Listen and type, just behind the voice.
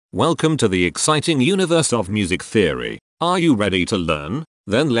Welcome to the exciting universe of music theory. Are you ready to learn?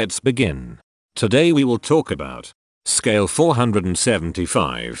 Then let's begin. Today we will talk about scale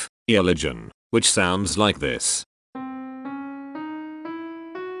 475, Aeolygian, which sounds like this.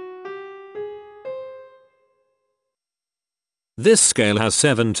 This scale has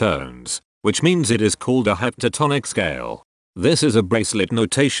 7 tones, which means it is called a heptatonic scale. This is a bracelet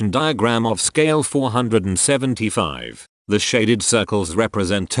notation diagram of scale 475. The shaded circles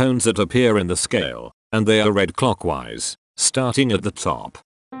represent tones that appear in the scale, and they are read clockwise, starting at the top.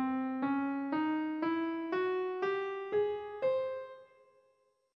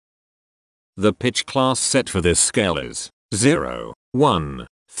 The pitch class set for this scale is 0, 1,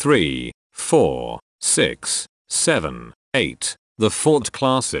 3, 4, 6, 7, 8. The fault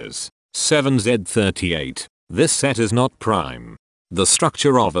class is 7Z38. This set is not prime. The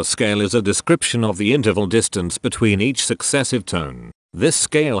structure of a scale is a description of the interval distance between each successive tone. This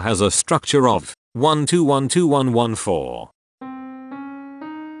scale has a structure of 1 2 1 2 1 1 4.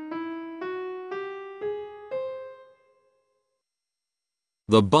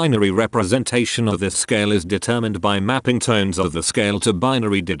 The binary representation of this scale is determined by mapping tones of the scale to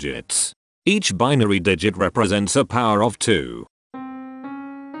binary digits. Each binary digit represents a power of 2.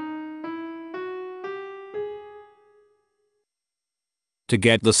 To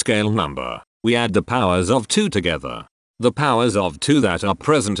get the scale number, we add the powers of 2 together. The powers of 2 that are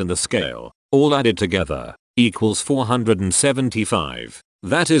present in the scale, all added together, equals 475.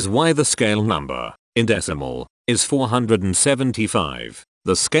 That is why the scale number, in decimal, is 475.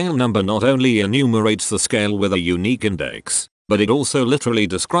 The scale number not only enumerates the scale with a unique index, but it also literally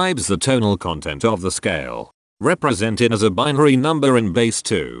describes the tonal content of the scale. Represented as a binary number in base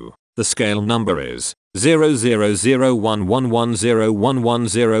 2, the scale number is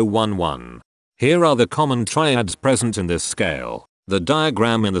 00011101111. Here are the common triads present in this scale. The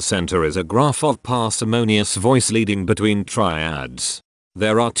diagram in the center is a graph of parsimonious voice leading between triads.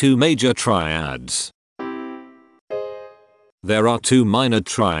 There are 2 major triads. There are 2 minor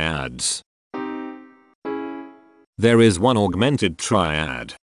triads. There is 1 augmented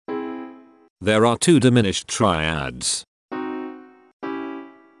triad. There are 2 diminished triads.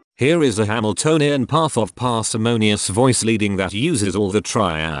 Here is a Hamiltonian path of parsimonious voice leading that uses all the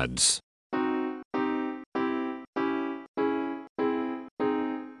triads.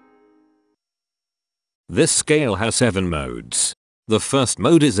 This scale has 7 modes. The first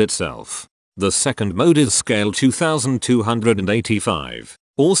mode is itself. The second mode is scale 2285,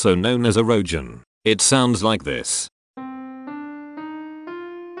 also known as Aeolygian. It sounds like this.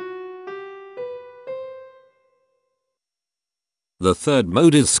 The third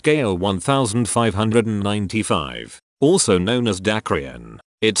mode is scale 1595, also known as Dacrian.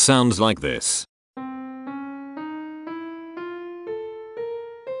 It sounds like this.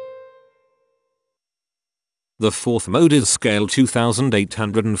 The fourth mode is scale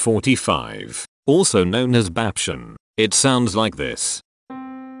 2845, also known as Baptian. It sounds like this.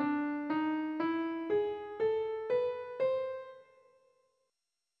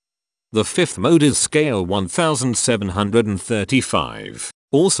 The fifth mode is scale 1735,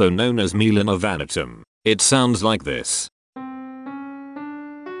 also known as Melina vanitum. It sounds like this.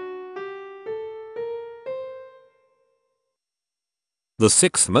 The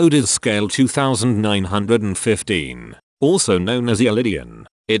sixth mode is scale 2915, also known as Aeolygian.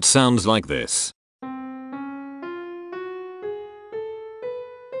 It sounds like this.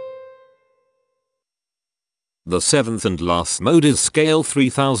 The seventh and last mode is scale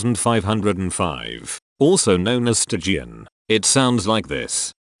 3505, also known as Stygian. It sounds like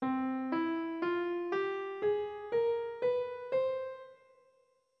this.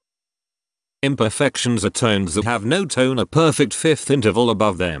 Imperfections are tones that have no tone, a perfect fifth interval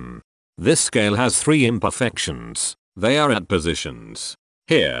above them. This scale has 3 imperfections. They are at positions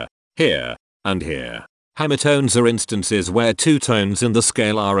here, here, and here. Hemitones are instances where 2 tones in the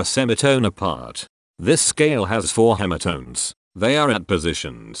scale are a semitone apart. This scale has 4 hemitones. They are at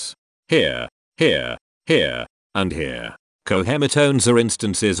positions here, here, here, and here. Cohemitones are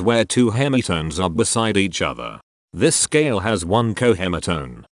instances where 2 hemitones are beside each other. This scale has 1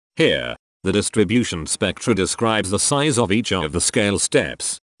 cohemitone here. The distribution spectra describes the size of each of the scale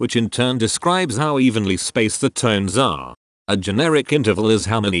steps, which in turn describes how evenly spaced the tones are. A generic interval is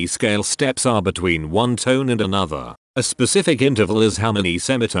how many scale steps are between one tone and another. A specific interval is how many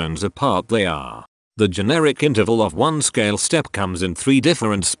semitones apart they are. The generic interval of one scale step comes in 3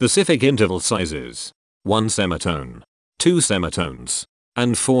 different specific interval sizes: 1 semitone, 2 semitones,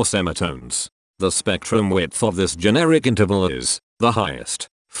 and 4 semitones. The spectrum width of this generic interval is the highest,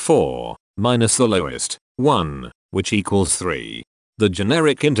 4, minus the lowest, 1, which equals 3. The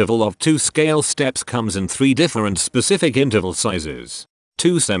generic interval of 2 scale steps comes in 3 different specific interval sizes: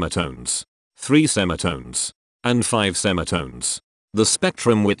 2 semitones, 3 semitones, and 5 semitones. The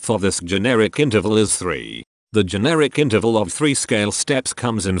spectrum width of this generic interval is 3. The generic interval of 3 scale steps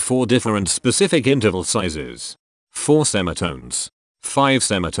comes in 4 different specific interval sizes: 4 semitones, 5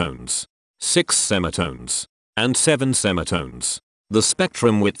 semitones, 6 semitones, and 7 semitones. The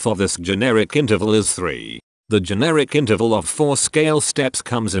spectrum width of this generic interval is 3. The generic interval of 4 scale steps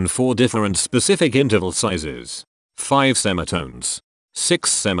comes in 4 different specific interval sizes: 5 semitones, 6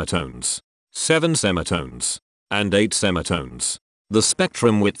 semitones, 7 semitones, and 8 semitones. The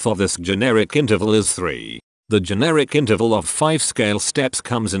spectrum width of this generic interval is 3. The generic interval of 5 scale steps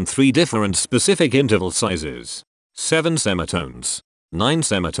comes in 3 different specific interval sizes: 7 semitones, 9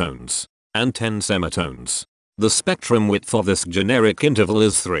 semitones, and 10 semitones. The spectrum width of this generic interval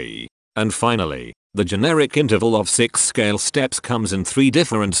is 3. And finally, the generic interval of 6 scale steps comes in 3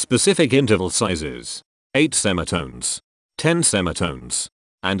 different specific interval sizes: 8 semitones, 10 semitones,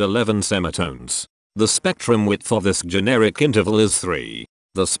 and 11 semitones. The spectrum width of this generic interval is 3.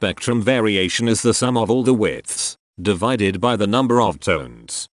 The spectrum variation is the sum of all the widths, divided by the number of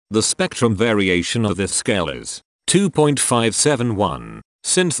tones. The spectrum variation of this scale is 2.571.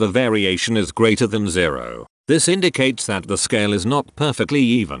 Since the variation is greater than 0, this indicates that the scale is not perfectly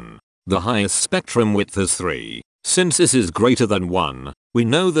even. The highest spectrum width is 3. Since this is greater than 1, we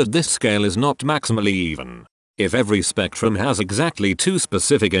know that this scale is not maximally even. If every spectrum has exactly 2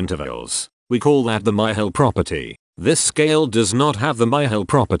 specific intervals, we call that the Myhill property. This scale does not have the Myhill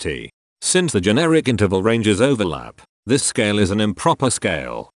property. Since the generic interval ranges overlap, this scale is an improper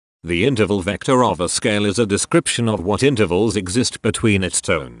scale. The interval vector of a scale is a description of what intervals exist between its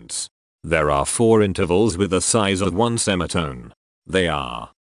tones. There are 4 intervals with the size of 1 semitone. They are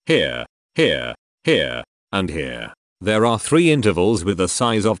here, here, here, and here. There are 3 intervals with the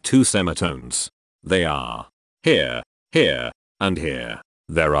size of 2 semitones. They are here, here, and here.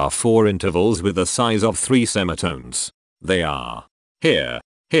 There are 4 intervals with the size of 3 semitones. They are here,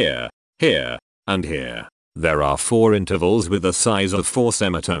 here, here, and here. There are 4 intervals with the size of 4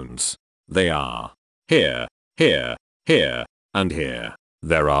 semitones. They are here, here, here, and here.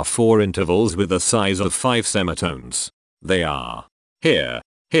 There are 4 intervals with the size of 5 semitones. They are here,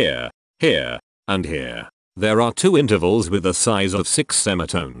 here, here, and here. There are 2 intervals with the size of 6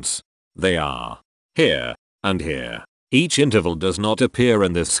 semitones. They are here, and here. Each interval does not appear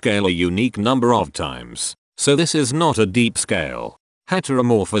in this scale a unique number of times, so this is not a deep scale.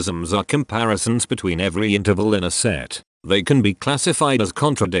 Heteromorphisms are comparisons between every interval in a set. They can be classified as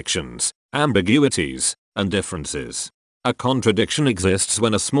contradictions, ambiguities, and differences. A contradiction exists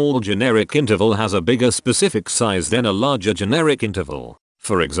when a small generic interval has a bigger specific size than a larger generic interval.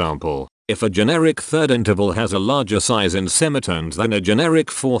 For example, if a generic third interval has a larger size in semitones than a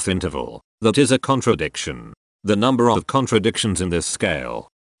generic fourth interval, that is a contradiction. The number of contradictions in this scale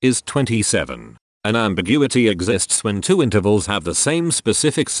is 27. An ambiguity exists when 2 intervals have the same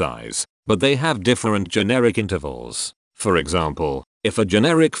specific size, but they have different generic intervals. For example, if a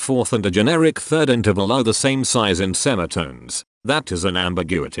generic fourth and a generic third interval are the same size in semitones, that is an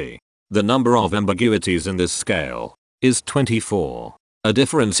ambiguity. The number of ambiguities in this scale is 24. A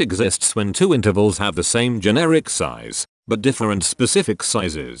difference exists when 2 intervals have the same generic size, but different specific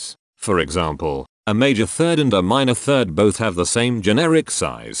sizes. For example, a major third and a minor third both have the same generic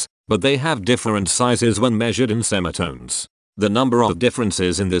size, but they have different sizes when measured in semitones. The number of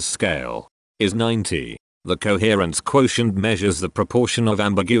differences in this scale is 90. The coherence quotient measures the proportion of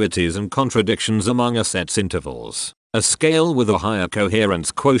ambiguities and contradictions among a set's intervals. A scale with a higher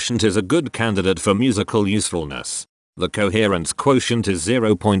coherence quotient is a good candidate for musical usefulness. The coherence quotient is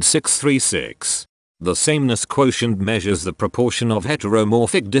 0.636. The sameness quotient measures the proportion of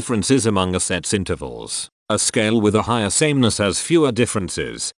heteromorphic differences among a set's intervals. A scale with a higher sameness has fewer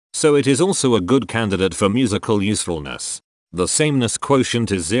differences, so it is also a good candidate for musical usefulness. The sameness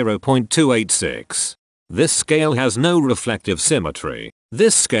quotient is 0.286. This scale has no reflective symmetry.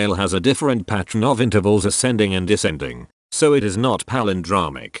 This scale has a different pattern of intervals ascending and descending, so it is not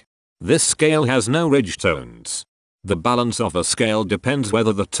palindromic. This scale has no ridge tones. The balance of a scale depends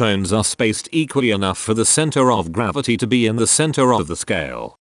whether the tones are spaced equally enough for the center of gravity to be in the center of the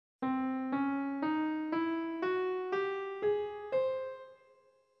scale.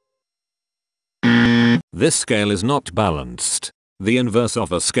 This scale is not balanced. The inverse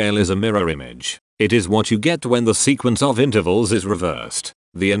of a scale is a mirror image. It is what you get when the sequence of intervals is reversed.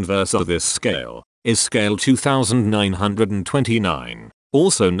 The inverse of this scale is scale 2929,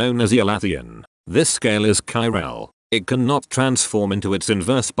 also known as Aeolygian. This scale is chiral. It cannot transform into its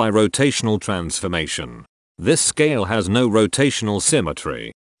inverse by rotational transformation. This scale has no rotational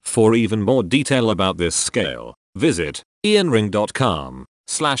symmetry. For even more detail about this scale, visit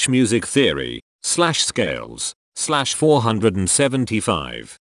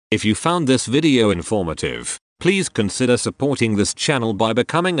ianring.com/musictheory/scales/475. If you found this video informative, please consider supporting this channel by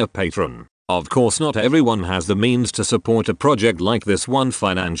becoming a patron. Of course, not everyone has the means to support a project like this one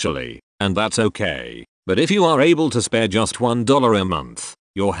financially, and that's okay. But if you are able to spare just $1 a month,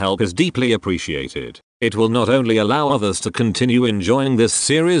 your help is deeply appreciated. It will not only allow others to continue enjoying this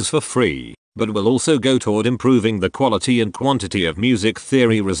series for free, but will also go toward improving the quality and quantity of music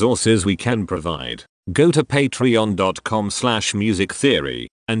theory resources we can provide. Go to patreon.com/musictheory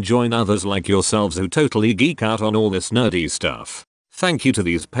and join others like yourselves who totally geek out on all this nerdy stuff. Thank you to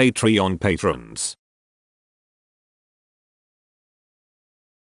these Patreon patrons.